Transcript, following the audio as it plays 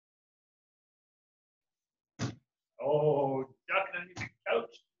Oh, ducking underneath the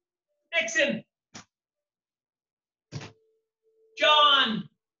couch. Nixon. John.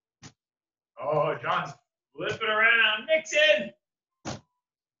 Oh, John's flipping around. Nixon.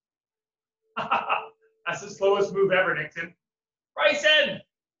 That's the slowest move ever, Nixon. Bryson.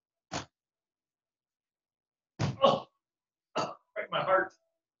 Oh, break my heart.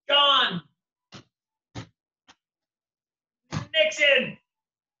 John. Nixon.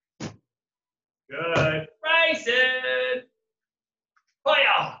 Good. Bryson.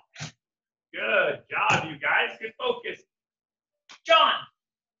 Fire. Good job, you guys. Good focus. John.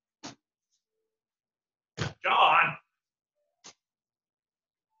 John.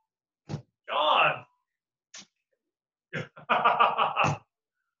 John. What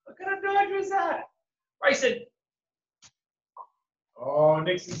kind of dodge was that? Bryson. Oh,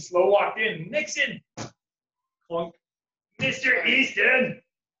 Nixon slow walked in. Nixon. Clunk. Mr. Easton.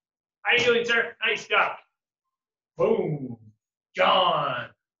 How you doing, sir? Nice duck. Boom. John.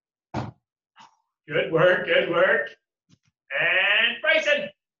 Good work, good work. And Bryson.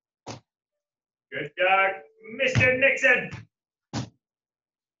 Good duck. Mr. Nixon.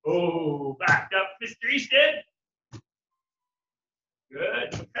 Oh, backed up Mr. Easton.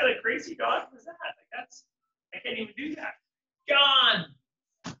 Good. What kind of crazy dodge was that? Like I can't even do that. John.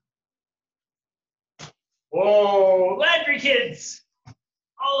 Whoa, Landry kids.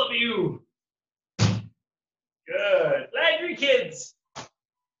 All of you. Good. Landry kids.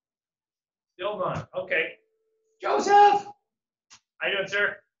 Still gone. Okay. Joseph. How you doing,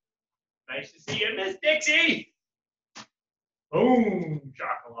 sir? Nice to see you, Miss Dixie. Boom.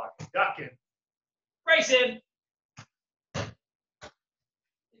 Chocolate. Ducking. Bryson.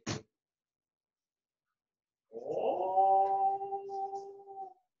 Oh.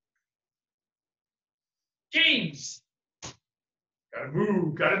 James.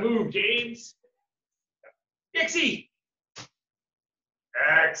 Gotta move, James. Dixie.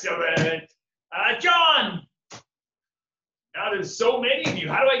 Excellent. John. Now there's so many of you.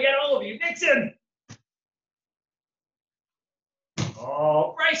 How do I get all of you? Nixon.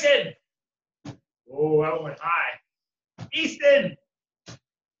 Oh, Bryson. Oh, that one went high. Easton.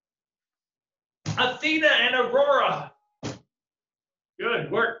 Athena and Aurora.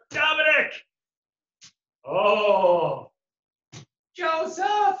 Good work. Dominic. Oh.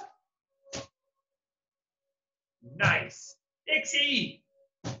 Joseph. Nice. Dixie.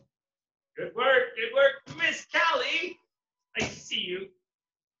 Good work, good work. Miss Callie. Nice to see you.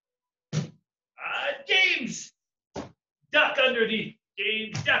 James. Duck underneath.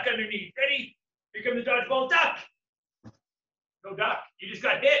 James, duck underneath. Ready? Here comes the dodgeball. Duck. No duck. You just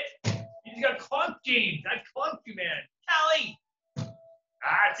got hit. You just got clunked, James. I clunked you, man. Callie.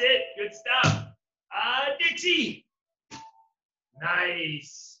 That's it. Good stuff. Dixie.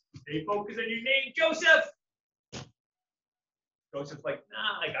 Nice. Stay focused on your name. Joseph. Joseph's like,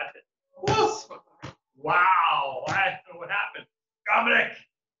 nah, I got it. Whoa. Wow. I don't know what happened. Dominic.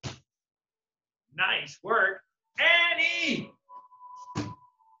 Nice work. Annie.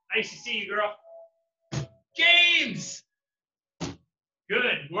 Nice to see you, girl. James.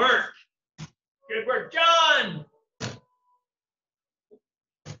 Good work. Good work. John.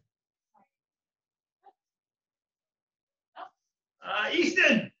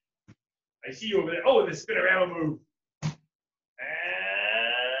 Easton. I see you over there. Oh, the spin around move. And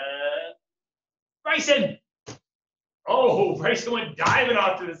Bryson. Oh, Bryson went diving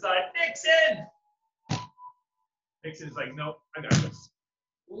off to the side. Nixon. Nixon's like, nope, I got this.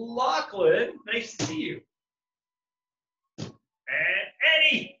 Lachlan, nice to see you. And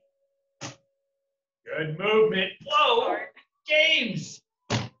Eddie. Good movement. Whoa, James.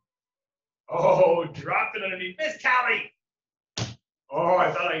 Oh, dropped it underneath. Miss Callie. Oh,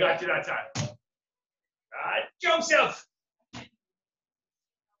 I thought I got you that time. Joseph.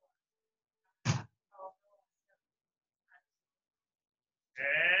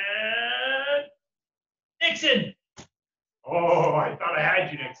 And Nixon. Oh, I thought I had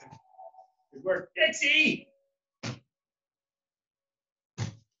you, Nixon. Good work. Dixie.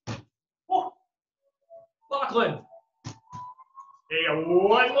 Oh, Lachlan. Hey,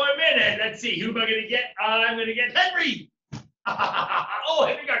 one more minute. Let's see. Who am I going to get? I'm going to get Henry. Oh,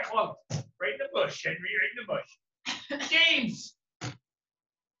 Henry got clunked. Right in the bush. Henry, right in the bush. James.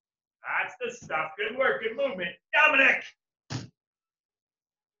 That's the stuff. Good work. Good movement. Dominic.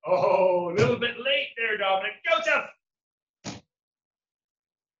 Oh, a little bit late there, Dominic. Joseph.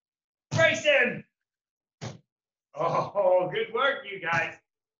 Bryson. Oh, good work, you guys.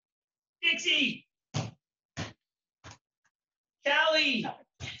 Dixie. Callie.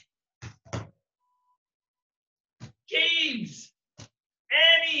 James.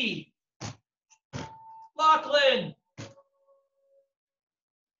 Annie. Lachlan.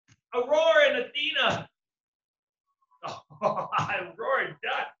 Aurora and Athena. Oh, Aurora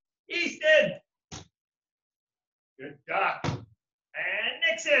duck. Easton. Good duck. And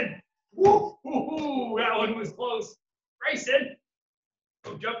Nixon. Woo, woo, that one was close. Grayson.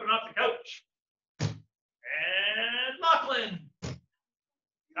 Go jumping off the couch. And Lachlan.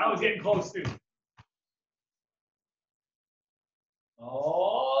 That was getting close too.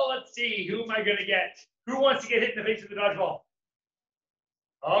 Oh, let's see. Who am I going to get? Who wants to get hit in the face with the dodgeball?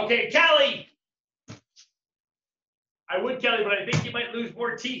 Okay, Callie. I would, Kelly, but I think you might lose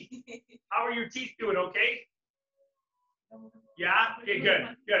more teeth. How are your teeth doing? Okay? Yeah? Okay,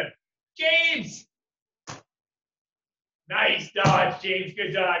 good, good. James. Nice dodge, James.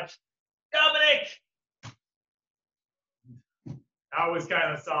 Good dodge. Dominic. That was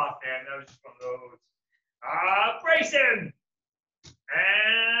kind of soft, man. That was just one of those. Bryson.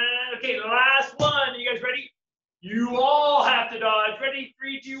 And okay, the last one. You guys ready? You all have to dodge. Ready?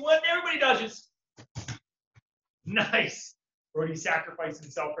 3, 2, 1. Everybody dodges. Nice. Brody sacrificed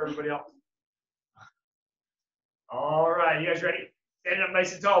himself for everybody else. All right, you guys ready? Stand up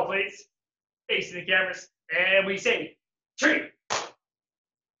nice and tall, please. Facing the cameras. And we say, 3.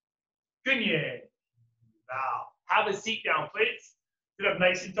 Gunye. Wow. Have a seat down, please. Sit up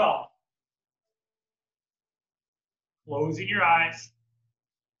nice and tall. Closing your eyes.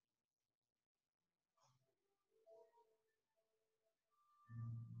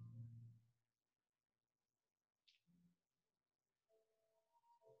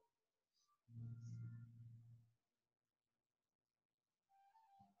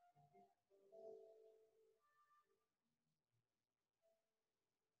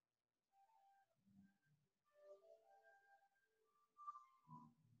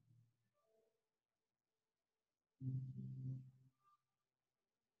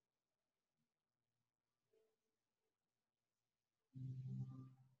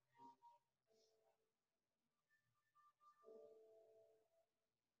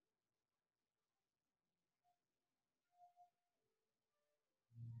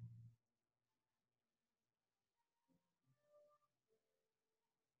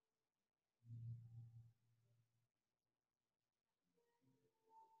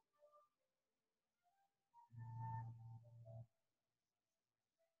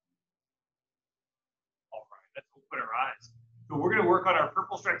 All right, let's open our eyes. So we're going to work on our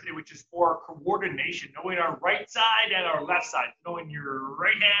purple strength today, which is for coordination, knowing our right side and our left side, knowing your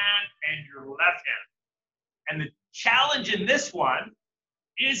right hand and your left hand. And the challenge in this one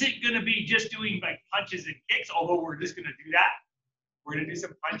isn't going to be just doing like punches and kicks, although we're just going to do that. We're going to do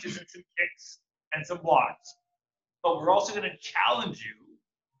some punches and some kicks and some blocks. But we're also going to challenge you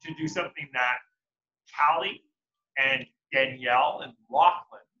to do something that Callie and Danielle and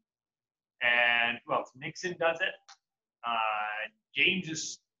Lachlan and who else? Nixon does it. James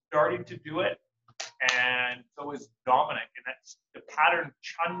is starting to do it, and so is Dominic, and that's the Pattern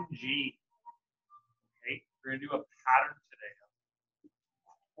Chon Ji. Okay, we're gonna do a pattern today.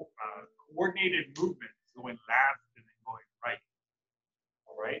 Coordinated movements, going left and then going right.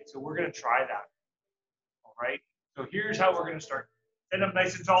 All right, so we're gonna try that. All right, so here's how we're gonna start. Stand up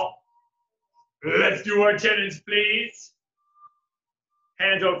nice and tall. Let's do our attendance, please.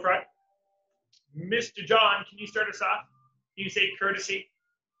 Hands out front. Mr. John, can you start us off? Can you say courtesy,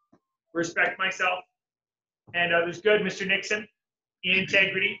 respect myself, and others? Good. Mr. Nixon,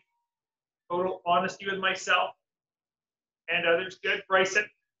 integrity, total honesty with myself and others. Good. Bryson,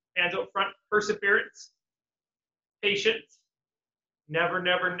 hands out front, perseverance, patience, never,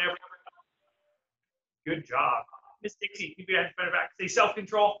 never, never, never. Good job. Miss Dixie, keep your hands better back. Say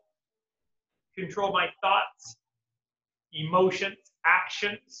self-control, control my thoughts, emotions,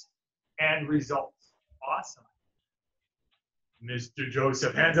 actions, and results. Awesome. Mr.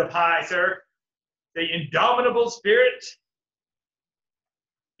 Joseph, hands up high, sir. The indomitable spirit,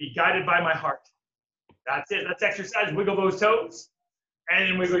 be guided by my heart. That's it. Let's exercise. Wiggle those toes, and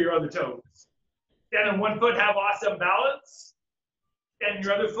then wiggle your other toes. Stand on one foot, have awesome balance. Stand on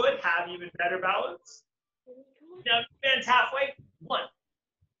your other foot, have even better balance. Now, bend halfway. 1,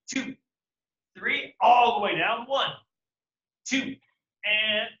 2, 3, all the way down. 1, 2,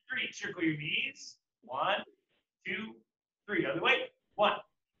 and 3. Circle your knees. 1, 2, 3. Other way. 1,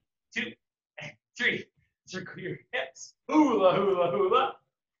 2, and 3. Circle your hips. Hula, hula, hula.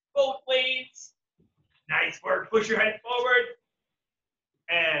 Both ways. Nice work. Push your head forward.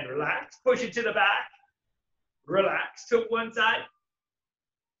 And relax. Push it to the back. Relax to one side.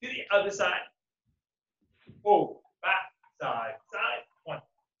 To the other side. Forward, back, side, side. 1,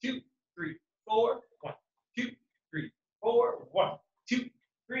 2, 3, 4. 1, 2, 3, 4. 1, 2,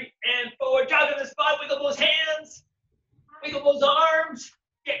 3, and forward. Jog on the spot. Wiggle those hands. Wiggle those arms.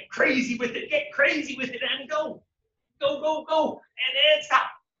 Get crazy with it. Get crazy with it and go. Go, go, go. And stop.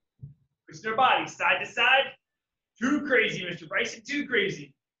 Push their body side to side. Too crazy, Mr. Bryson. Too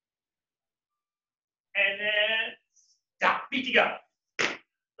crazy. And then stop. Feet to go.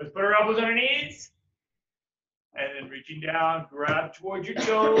 Let's put our elbows on our knees. And then reaching down, grab towards your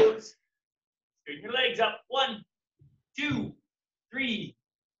toes. Straighten your legs up. 1, 2, 3,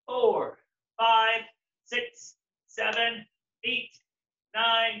 4, 5, 6, 7, 8,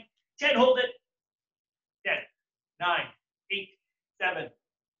 9, 10. Hold it. 10, 9, 8, 7,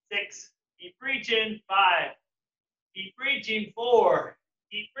 6. Keep reaching. 5. Keep reaching. 4.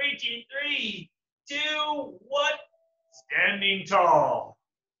 Keep reaching. 3, 2, 1. Standing tall.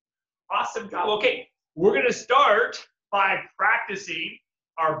 Awesome job. Okay, we're going to start by practicing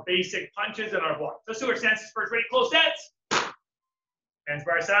our basic punches and our blocks. Let's do our stances first. Ready? Close stance. Hands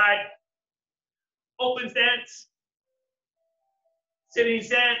by our side. Open stance. Sitting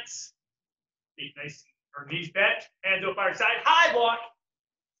stance. Feet nice, or knees bent. Hands up by our side. High block.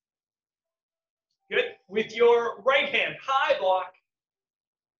 Good. With your right hand, high block.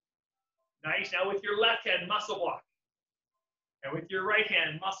 Nice. Now with your left hand, muscle block. And with your right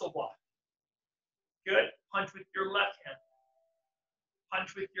hand, muscle block. Good. Punch with your left hand.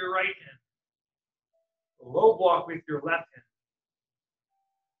 Punch with your right hand. Low block with your left hand.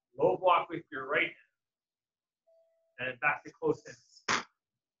 Low block with your right hand. And back to close stance.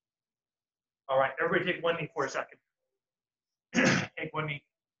 All right, everybody take one knee for a second. Take one knee.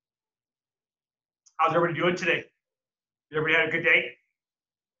 How's everybody doing today? Everybody had a good day?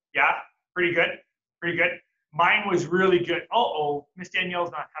 Yeah? Pretty good? Pretty good? Mine was really good. Uh-oh, Miss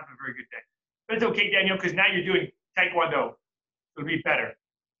Danielle's not having a very good day. But it's okay, Danielle, because now you're doing Taekwondo. It'll be better.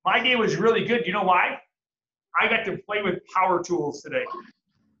 My day was really good. You know why? I got to play with power tools today.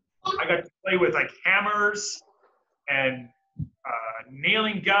 I got to play with like hammers and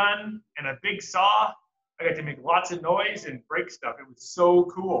nailing gun and a big saw. I got to make lots of noise and break stuff. It was so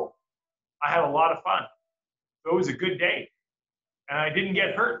cool. I had a lot of fun. So it was a good day. And I didn't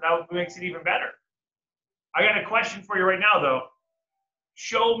get hurt. That makes it even better. I got a question for you right now, though.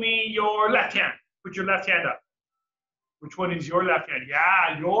 Show me your left hand. Put your left hand up. Which one is your left hand?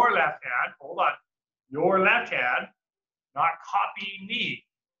 Yeah, your left hand. Hold on. Your left hand, not copying me,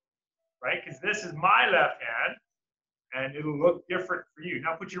 right? Because this is my left hand, and it'll look different for you.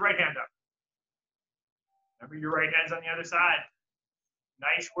 Now put your right hand up. Remember, your right hand's on the other side.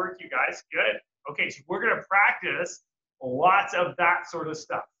 Nice work, you guys. Good. Okay, so we're going to practice lots of that sort of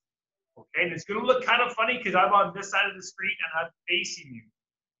stuff. Okay, and it's going to look kind of funny because I'm on this side of the screen and I'm facing you.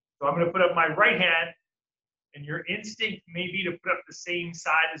 So I'm going to put up my right hand, and your instinct may be to put up the same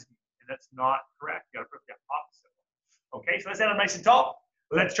side as me, and that's not correct. You got to put up the opposite. Okay, so let's stand up nice and tall.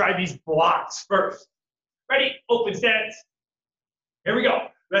 Let's try these blocks first. Ready? Open stance. Here we go.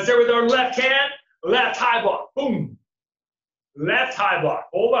 Let's start with our left hand, left high block. Boom. Left high block.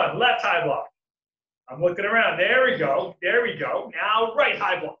 Hold on, left high block. I'm looking around. There we go. There we go. Now right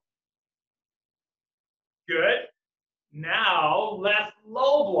high block. Good. Now left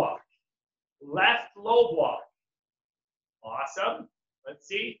low block. Left low block. Awesome. Let's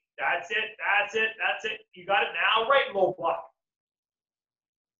see. That's it. That's it. That's it. You got it. Now right low block.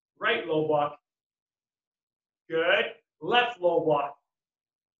 Right low block. Good. Left low block.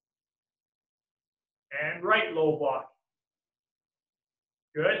 And right low block.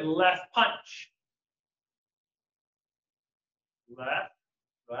 Good. Left punch. Left.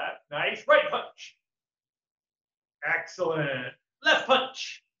 Left. Nice. Right punch. Excellent. Left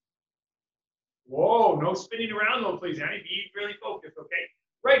punch. Whoa, no spinning around though, please, Annie. Be really focused, okay?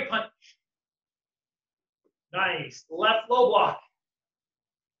 Right punch. Nice. Left low block.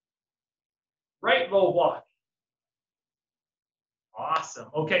 Right low block. Awesome.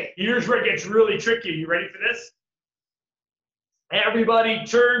 Okay, here's where it gets really tricky. You ready for this? Everybody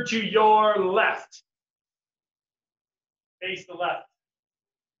turn to your left. Face the left.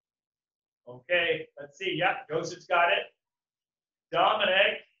 Okay, let's see. Yep, Joseph's got it.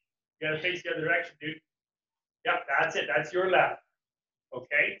 Dominic, you gotta face the other direction, dude. Yep, that's it. That's your left.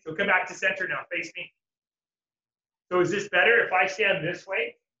 Okay, so come back to center now. Face me. So is this better if I stand this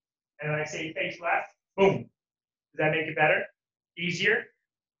way and I say face left? Boom. Does that make it better? Easier?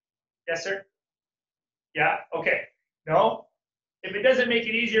 Yes, sir? Yeah? Okay. No? If it doesn't make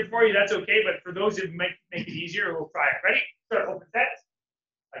it easier for you, that's okay. But for those who make it easier, we'll try it. Ready? Start. Open stance.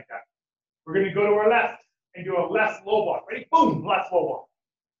 Like that. We're going to go to our left and do a left low block. Ready? Boom. Left low block.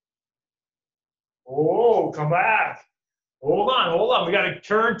 Oh, come back. Hold on. Hold on. We got to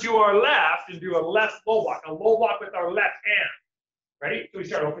turn to our left and do a left low block. A low block with our left hand. Ready? So we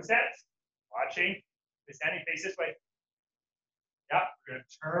start. Open stance. Watching. This hand, face this way. Yep, we're going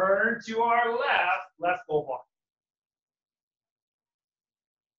to turn to our left low block.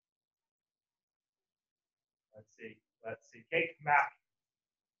 Let's see. Okay, come back.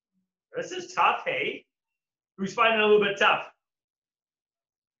 This is tough, hey? Who's finding it a little bit tough?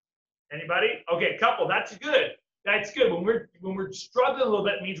 Anybody? Okay, couple, that's good. That's good. When we're struggling a little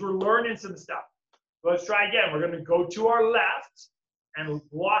bit, it means we're learning some stuff. Let's try again. We're going to go to our left and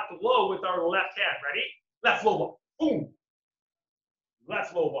block low with our left hand. Ready? Left low block. Boom.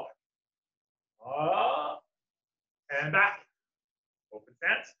 Left low block. And back. Open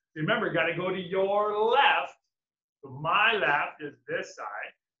stance. Remember, you got to go to your left. So my left is this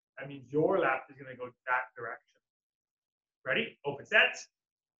side. That means your left is going to go that direction. Ready? Open stance.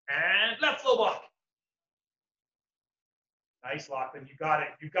 And left low block. Nice, Lachlan. You got it.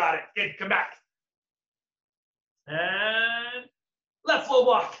 You got it. Kid, come back. And left low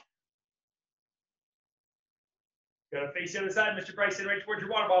block. Got to face the other side, Mr. Bryson, right towards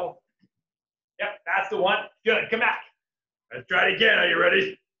your water bottle. Yep, that's the one. Good. Come back. Let's try it again. Are you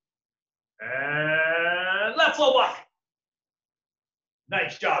ready? And left low block.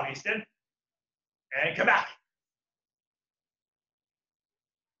 Nice job, Easton. And come back.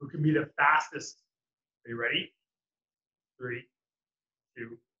 Who can be the fastest? Are you ready? 3,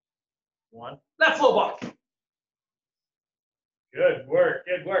 2, 1. Left low block. Good work.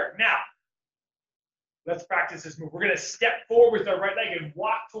 Good work. Now, let's practice this move. We're going to step forward with our right leg and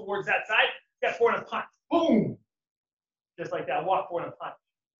walk towards that side. Step forward and punch. Boom. Just like that. Walk forward and punch.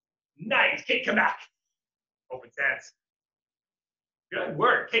 Nice. Okay, come back. Open stance. Good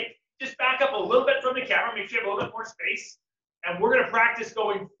work. Okay, just back up a little bit from the camera. Make sure you have a little bit more space. And we're going to practice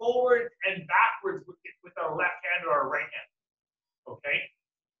going forward and backwards with our left hand or our right hand. Okay?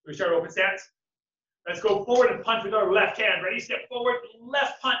 We start open stance. Let's go forward and punch with our left hand. Ready? Step forward,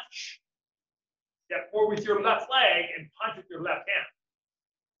 left punch. Step forward with your left leg and punch with your left hand.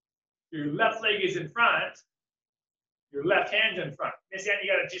 Your left leg is in front. Your left hand's in front. This hand,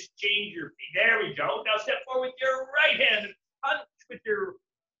 you got to just change your feet. There we go. Now step forward with your right hand and punch with your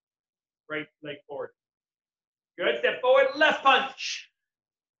right leg forward. Good. Step forward, left punch.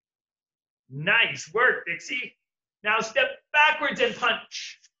 Nice work, Dixie. Now step backwards and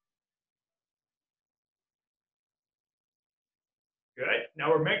punch. Good. Now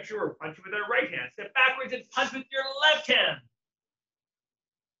we're making sure we're punching with our right hand. Step backwards and punch with your left hand.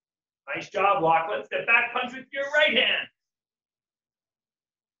 Nice job, Lachlan. Step back, punch with your right hand.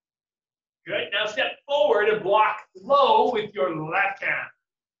 Good. Now step forward and block low with your left hand.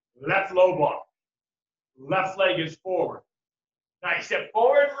 Left low block. Left leg is forward. Nice. Step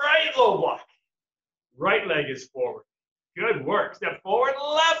forward, right low block. Right leg is forward. Good work. Step forward,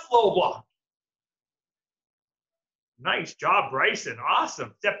 left low block. Nice job, Bryson.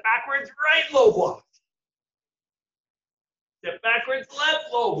 Awesome. Step backwards, right low block. Step backwards, left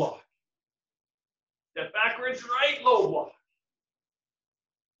low block. Step backwards, right low block.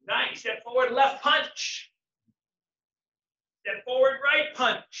 Nice. Step forward, left punch. Step forward, right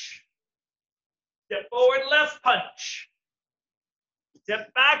punch. Step forward, left punch.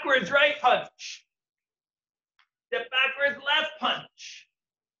 Step backwards, right punch. Step backwards, left punch.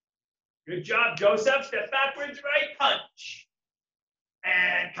 Good job, Joseph. Step backwards, right punch.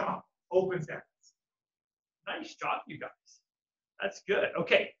 And come on, open stance. Nice job, you guys. That's good.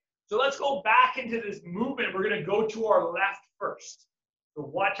 Okay, so let's go back into this movement. We're going to go to our left first. So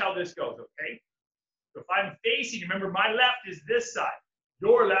watch how this goes, okay? So if I'm facing, remember my left is this side.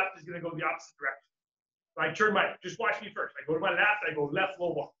 Your left is going to go the opposite direction. So I turn my, just watch me first. I go to my left, I go left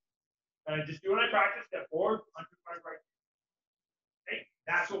low block. And I just do what I practice, step forward, punch with my right. Okay,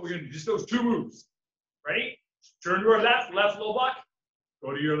 that's what we're going to do, just those two moves. Ready? Turn to our left, left low block.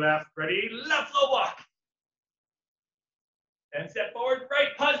 Go to your left, ready? Left low block. And step forward,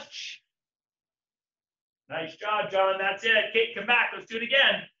 right punch. Nice job, John. That's it. Okay, come back. Let's do it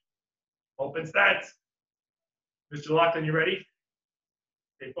again. Open stance. Mr. Lachlan, you ready?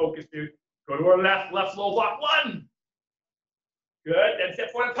 Stay focused, dude. Go to our left, left low block. 1. Good. Then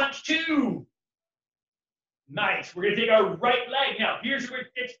step forward, punch 2. Nice. We're going to take our right leg now. Here's where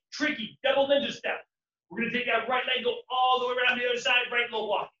it gets tricky. Double ninja step. We're going to take that right leg, go all the way around the other side, right low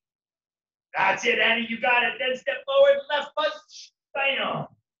block. That's it, Annie. You got it. Then step forward, left punch. Bam.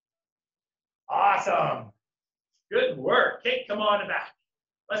 Awesome. Good work. Okay, come on and back.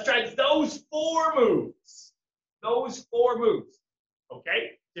 Let's try those 4 moves. Those 4 moves.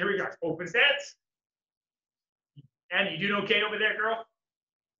 Okay, here we go. Open stance. Annie, you doing okay over there, girl?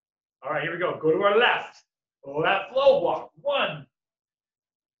 All right, here we go. Go to our left. Left low block. 1.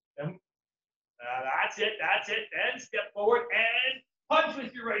 Then, that's it. That's it. Then step forward and punch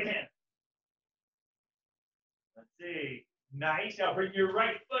with your right hand. Let's see. Nice. Now bring your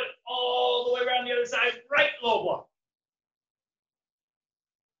right foot all the way around the other side. Right low block.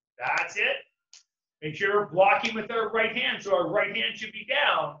 That's it. Make sure we're blocking with our right hand, so our right hand should be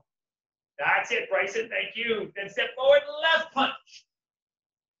down. That's it, Bryson. Thank you. Then step forward, left punch.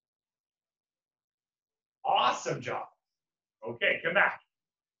 Awesome job. Okay, come back.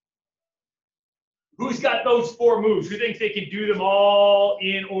 Who's got those 4 moves? Who thinks they can do them all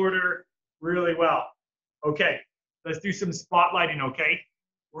in order really well? Okay, let's do some spotlighting, okay?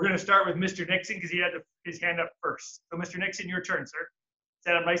 We're going to start with Mr. Nixon because he had his hand up first. So, Mr. Nixon, your turn, sir.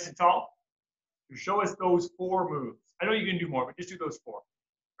 Stand up nice and tall. You show us those 4 moves. I know you can do more, but just do those 4.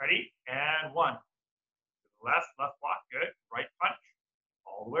 Ready? And 1. Left block, good. Right punch.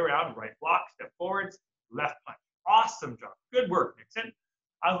 All the way around, right block, step forwards, left punch. Awesome job. Good work, Nixon.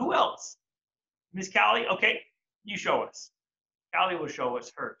 Who else? Miss Callie, okay, you show us. Callie will show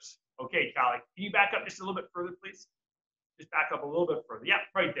us hers. Okay, Callie, can you back up just a little bit further, please? Just back up a little bit further. Yeah,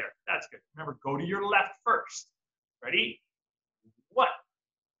 right there. That's good. Remember, go to your left first. Ready? 1.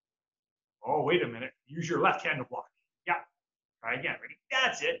 Oh, wait a minute. Use your left hand to block. Yeah. Try again. Ready?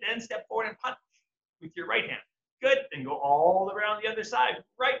 That's it. Then step forward and punch with your right hand. Good. Then go all around the other side.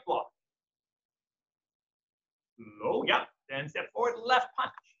 Right block. Low. Yeah. Then step forward. Left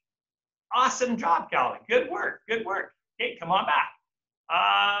punch. Awesome job, Callie. Good work. Good work. Okay, come on back.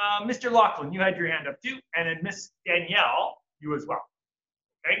 Mr. Lachlan, you had your hand up too. And then Miss Danielle, you as well.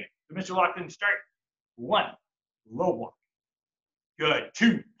 Okay. So Mr. Lachlan, start. 1. Low block. Good.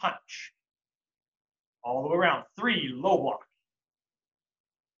 2. Punch. All the way around. 3. Low block.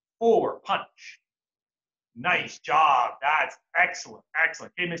 4. Punch. Nice job. That's excellent.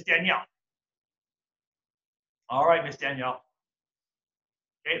 Excellent. Okay, Miss Danielle. All right, Miss Danielle.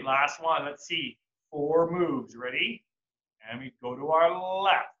 Okay, last one. Let's see. 4 moves. Ready? And we go to our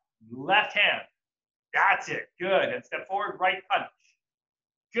left. Left hand. That's it. Good. And step forward. Right punch.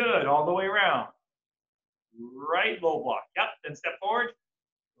 Good. All the way around. Right low block. Yep. Then step forward.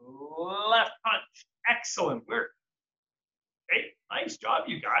 Left punch. Excellent work. Okay. Nice job,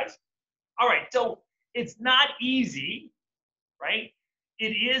 you guys. All right. So it's not easy, right?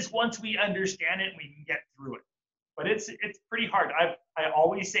 It is once we understand it, we can get through it. But it's pretty hard. I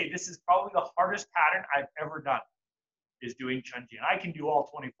always say this is probably the hardest pattern I've ever done, is doing Chon Ji. And I can do all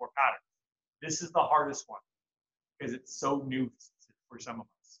 24 patterns. This is the hardest one because it's so new for some of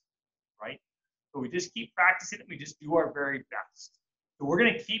us, right? So we just keep practicing it. We just do our very best. So we're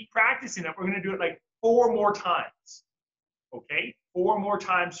going to keep practicing it. We're going to do it like 4 more times, okay? 4 more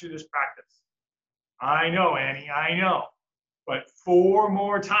times through this practice. I know, Annie, I know. But 4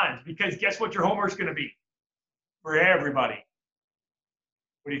 more times, because guess what your homework's going to be for everybody?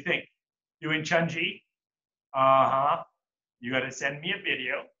 What do you think? Doing Chon Ji? Uh-huh. You got to send me a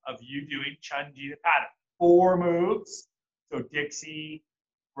video of you doing Chon Ji the pattern. 4 moves. So Dixie,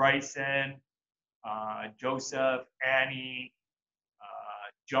 Bryson, Joseph, Annie,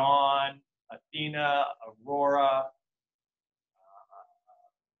 John, Athena, Aurora,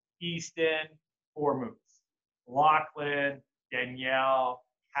 Easton, 4 moves. Lachlan, Danielle,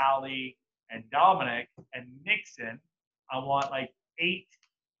 Callie, and Dominic, and Nixon, I want like 8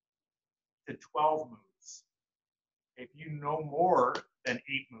 to 12 moves. If you know more than 8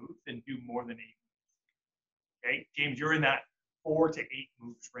 moves, then do more than 8 moves. Okay, James, you're in that 4 to 8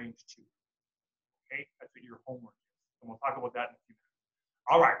 moves range too. Okay, that's what your homework is. And we'll talk about that in a few minutes.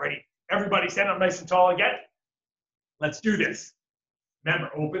 All right, ready? Everybody stand up nice and tall again. Let's do this. Remember,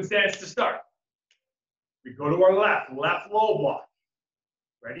 open stance to start. We go to our left low block.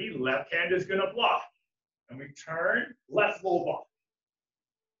 Ready? Left hand is going to block. And we turn, left low block.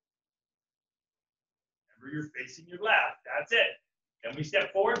 Remember, you're facing your left. That's it. Then we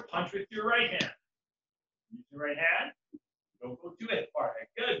step forward, punch with your right hand. Use your right hand. Don't go too far.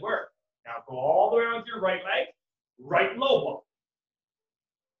 Good work. Now go all the way around with your right leg, right low block.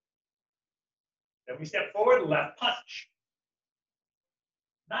 Then we step forward, left punch.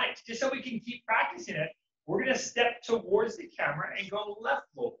 Nice. Just so we can keep practicing it, we're going to step towards the camera and go left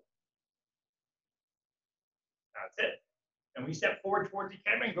low. That's it. And we step forward towards the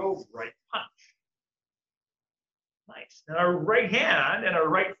camera and go right punch. Nice. Now our right hand and our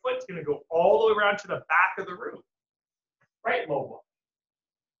right foot is going to go all the way around to the back of the room. Right low block.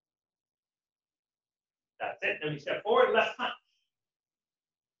 That's it. Then we step forward, left punch.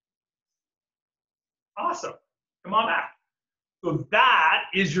 Awesome. Come on back. So that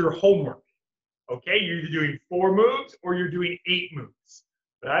is your homework. Okay, you're either doing 4 moves or you're doing 8 moves.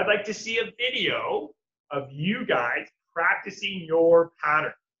 But I'd like to see a video of you guys practicing your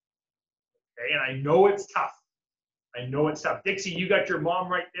pattern. Okay, and I know it's tough. I know it's tough. Dixie, you got your mom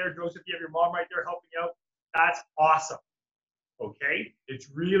right there. Joseph, you have your mom right there helping you out. That's awesome. Okay? It's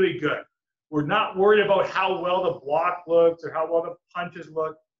really good. We're not worried about how well the block looks or how well the punches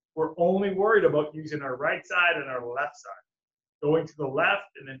look. We're only worried about using our right side and our left side. Going to the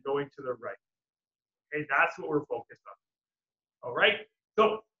left and then going to the right. Okay, that's what we're focused on. All right?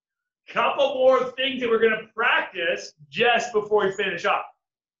 So, couple more things that we're going to practice just before we finish up.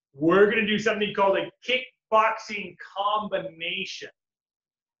 We're going to do something called a kickboxing combination.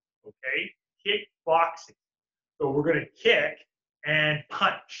 Okay? Kickboxing. So we're going to kick and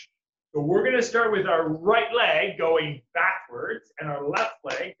punch. So we're going to start with our right leg going backwards and our left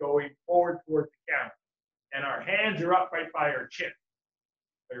leg going forward towards the camera. And our hands are up right by our chin.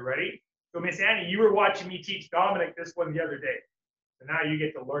 Are you ready? So Miss Annie, you were watching me teach Dominic this one the other day. So now you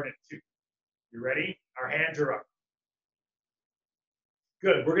get to learn it too. You ready? Our hands are up.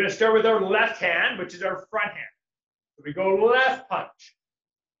 Good. We're going to start with our left hand, which is our front hand. So we go left punch.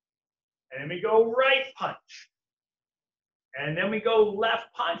 And then we go right punch. And then we go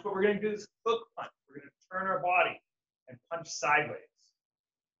left punch, but we're going to do this hook punch. We're going to turn our body and punch sideways.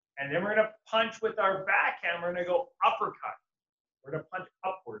 And then we're going to punch with our backhand. We're going to go uppercut. We're going to punch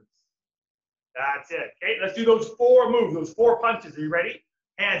upwards. That's it. Okay, let's do those 4 moves, those 4 punches. Are you ready?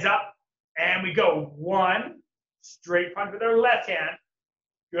 Hands up. And we go 1, straight punch with our left hand.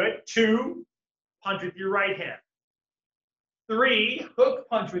 Good. 2, punch with your right hand. 3, hook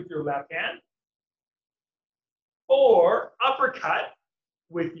punch with your left hand. 4, uppercut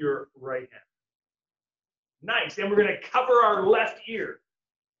with your right hand. Nice. Then we're going to cover our left ear.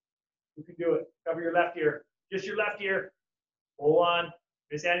 You can do it. Cover your left ear. Just your left ear. Hold on.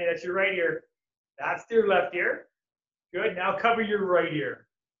 Miss Annie, that's your right ear. That's your left ear. Good. Now cover your right ear.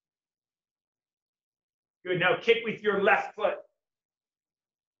 Good. Now kick with your left foot.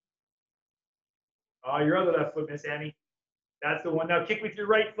 Oh, your other left foot, Miss Annie. That's the one. Now kick with your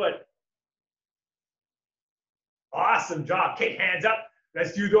right foot. Awesome job. Okay, hands up.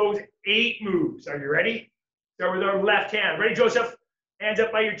 Let's do those 8 moves. Are you ready? Start with our left hand. Ready, Joseph? Hands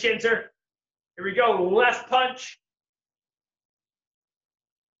up by your chin, sir. Here we go. Left punch.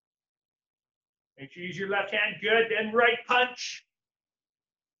 Make sure you use your left hand. Good. Then right punch.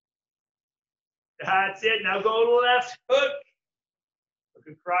 That's it. Now go left hook.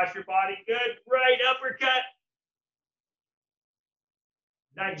 Look across your body. Good. Right uppercut.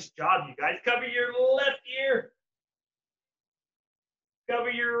 Nice job, you guys. Cover your left ear. Cover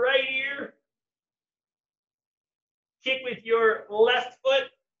your right ear. Kick with your left foot.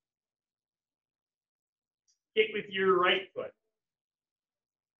 Kick with your right foot.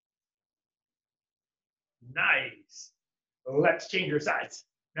 Nice. Let's change our sides.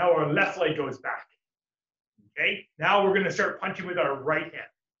 Now our left leg goes back. Okay, now we're going to start punching with our right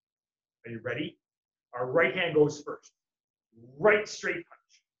hand. Are you ready? Our right hand goes first. Right straight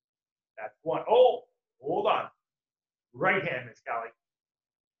punch. That's 1. Oh, hold on. Right hand, Miss Callie.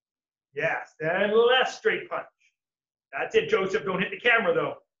 Yes, then left straight punch. That's it, Joseph. Don't hit the camera,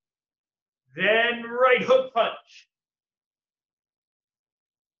 though. Then right hook punch.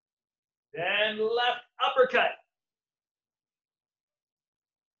 Then left uppercut.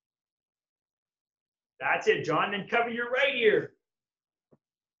 That's it, John. Then cover your right ear.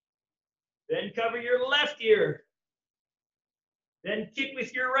 Then cover your left ear. Then kick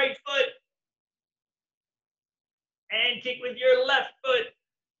with your right foot. And kick with your left foot.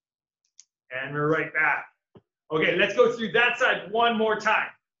 And we're right back. Okay, let's go through that side one more time.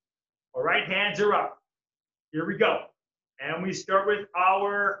 All right, hands are up. Here we go. And we start with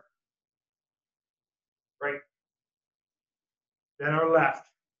our right. Then our left.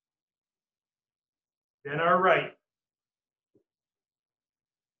 Then our right.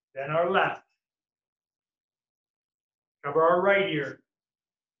 Then our left. Cover our right ear.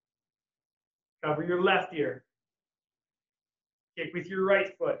 Cover your left ear. Kick with your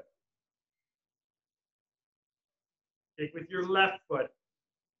right foot. Kick with your left foot.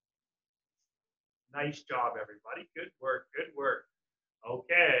 Nice job, everybody. Good work, good work.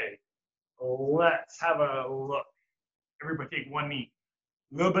 Okay, let's have a look. Everybody take one knee.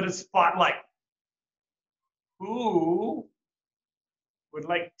 A little bit of spotlight. Who would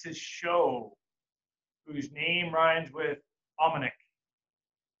like to show whose name rhymes with Dominic?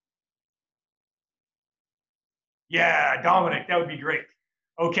 Yeah, Dominic, that would be great.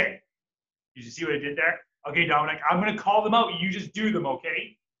 Okay, you see what I did there? Okay, Dominic, I'm going to call them out. You just do them,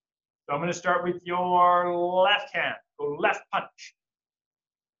 okay? So I'm going to start with your left hand. Go left punch.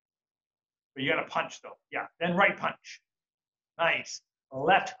 But you got to punch, though. Yeah, then right punch. Nice.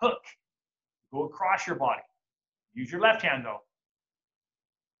 Left hook. Go across your body. Use your left hand, though.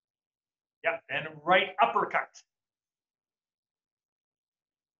 Yep, then right uppercut.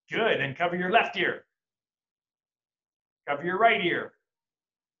 Good, and cover your left ear. Cover your right ear.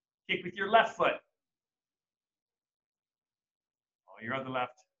 Kick with your left foot. Oh, you're on the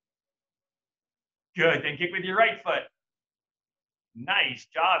left. Good. Then kick with your right foot. Nice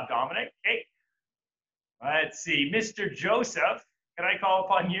job, Dominic. Okay. Let's see. Mr. Joseph, can I call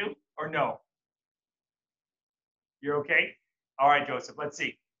upon you or no? You're okay? All right, Joseph. Let's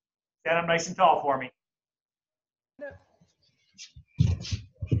see. Stand up nice and tall for me.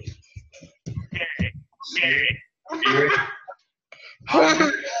 Okay.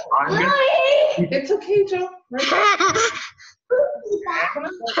 It's okay, Joe.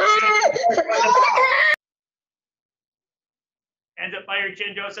 Hands up by your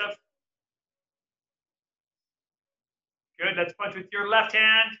chin, Joseph. Good. Let's punch with your left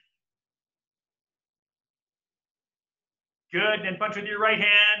hand. Good. Then punch with your right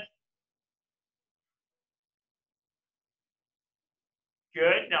hand.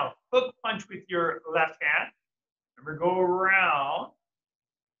 Good. Now hook punch with your left hand. Remember, go around.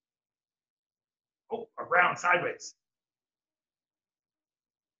 Oh, around sideways.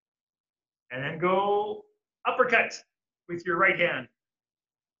 And then go uppercut with your right hand.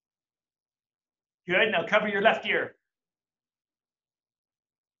 Good. Now cover your left ear.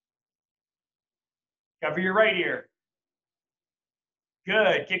 Cover your right ear.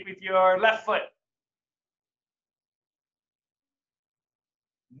 Good. Kick with your left foot.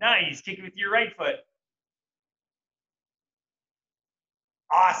 Nice. Kick with your right foot.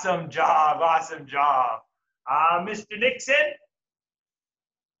 Awesome job. Awesome job. Mr. Nixon.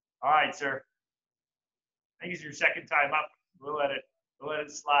 All right, sir. I think it's your second time up. We'll let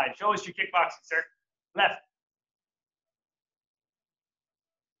it slide. Show us your kickboxing, sir. Left.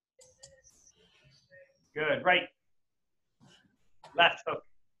 Good. Right. Left hook.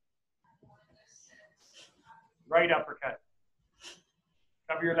 Right uppercut.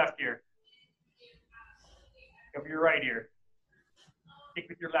 Cover your left ear. Cover your right ear. Kick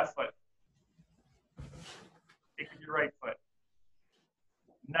with your left foot. Kick with your right foot.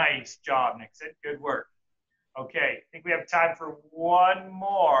 Nice job, Nixon. Good work. Okay, I think we have time for one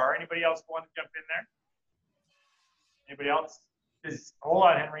more. Anybody else want to jump in there? Anybody else? Hold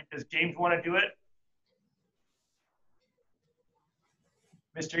on, Henry. Does James want to do it?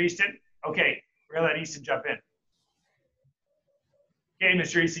 Mr. Easton? Okay, we're going to let Easton jump in. Okay,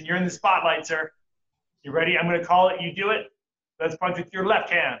 Mr. Easton, you're in the spotlight, sir. You ready? I'm going to call it. You do it. Let's punch with your left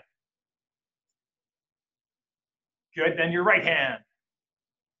hand. Good. Then your right hand.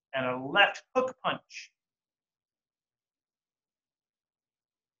 And a left hook punch.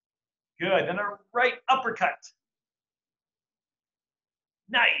 Good. Then a right uppercut.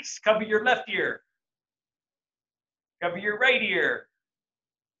 Nice. Cover your left ear. Cover your right ear.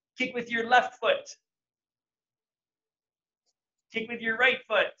 Kick with your left foot. Kick with your right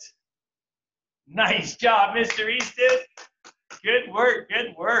foot. Nice job, Mr. Easton. Good work.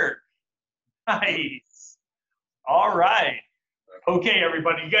 Good work. Nice. All right. Okay,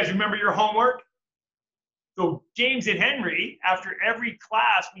 everybody. You guys remember your homework? So James and Henry, after every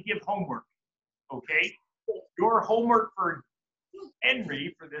class, we give homework. Okay? Your homework for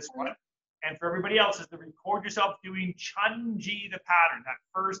Henry for this one, and for everybody else, is to record yourself doing Chon Ji the pattern, that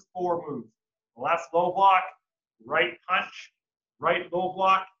first 4 moves. Left low block, right punch, right low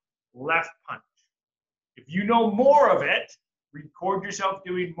block, left punch. If you know more of it, record yourself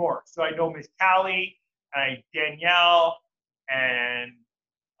doing more. So I know Miss Callie, Danielle, and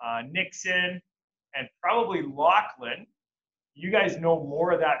Nixon, and probably Lachlan, you guys know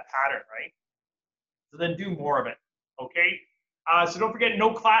more of that pattern, right? So then do more of it, okay? So don't forget,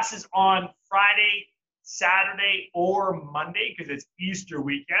 no classes on Friday, Saturday, or Monday, because it's Easter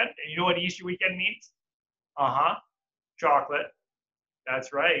weekend. And you know what Easter weekend means? Chocolate.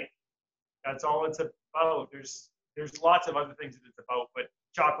 That's right. That's all it's about. There's lots of other things that it's about, but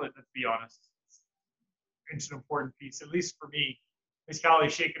chocolate, let's be honest, it's an important piece, at least for me. Miss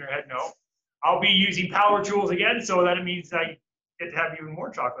Callie's shaking her head no. I'll be using power tools again, so that it means I get to have even more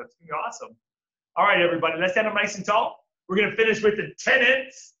chocolate. It's going to be awesome. All right, everybody, let's stand up nice and tall. We're going to finish with the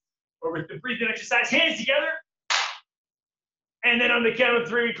tenants, or with the breathing exercise. Hands together. And then on the count of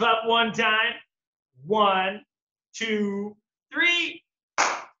 3, we clap one time. 1, 2, 3.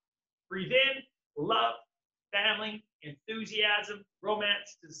 Breathe in, love, family, enthusiasm,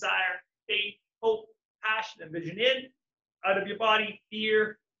 romance, desire, faith, hope, passion, and vision in. Out of your body,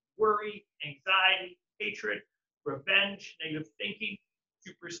 fear, worry, anxiety, hatred, revenge, negative thinking,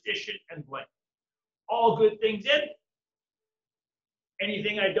 superstition, and blame. All good things in.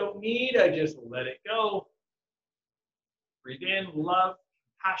 Anything I don't need, I just let it go. Breathe in, love,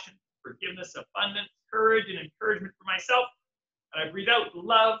 compassion, forgiveness, abundance, courage, and encouragement for myself. And I breathe out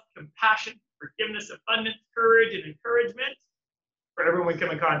love, compassion, forgiveness, abundance, courage, and encouragement for everyone we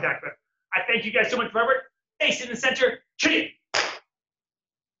come in contact with. I thank you guys so much, Robert. Face in the center. Chicken.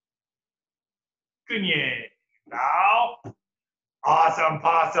 Kunye. Now. Awesome,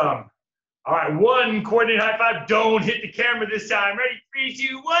 possum. All right, one coordinated high five. Don't hit the camera this time. Ready? 3,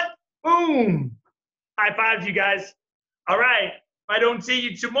 2, 1. Boom. High fives, you guys. All right. If I don't see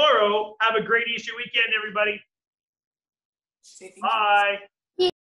you tomorrow, have a great Easter weekend, everybody. Bye.